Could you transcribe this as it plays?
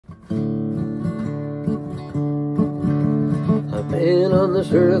been on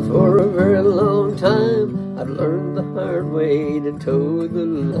this earth for a very long time. I've learned the hard way to toe the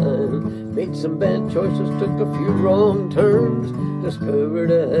line. Made some bad choices, took a few wrong turns.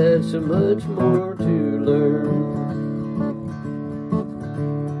 Discovered I had so much more to learn.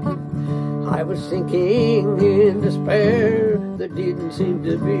 I was sinking in despair. There didn't seem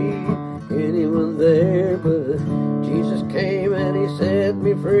to be anyone there, but Jesus came and he set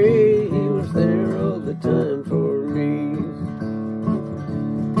me free. He was there all the time for me.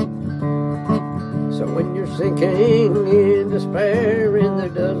 So when you're sinking in despair and there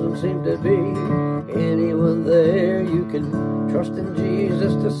doesn't seem to be anyone there, you can trust in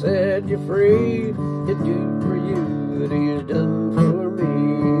Jesus to set you free. He'll do for you what he has done for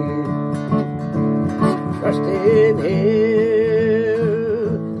me. Trust in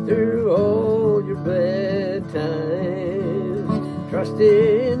him through all your bad times. Trust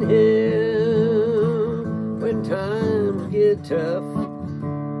in him when times get tough.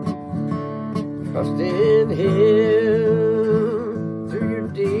 Trust in him through your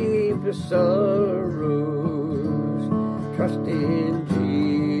deepest sorrows. Trust in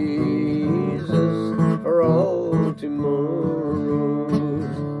Jesus for all tomorrows.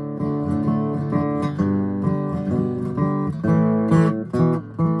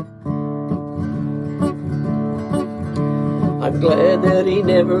 I'm glad that he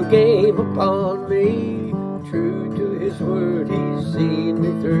never gave up on me. True to his word, he's seen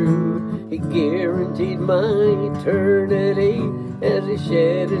me through. He guaranteed my eternity as he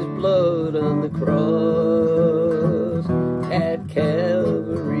shed his blood on the cross at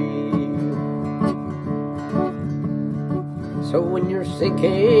Calvary. So when you're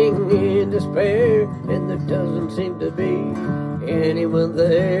sinking in despair and there doesn't seem to be anyone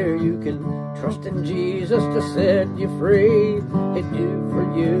there, you can trust in Jesus to set you free. He'll do for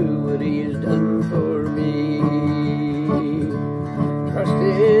you what he has done for me. Trust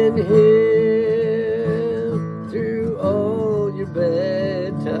in him through all your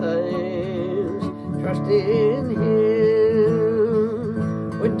bad times. Trust in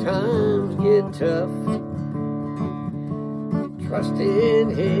him when times get tough. Trust in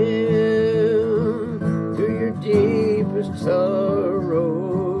him through your deepest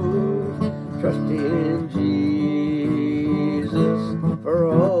sorrows. Trust in Jesus for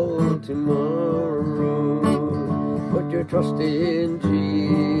all tomorrow. Put your trust in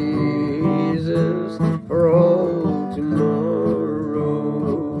Jesus.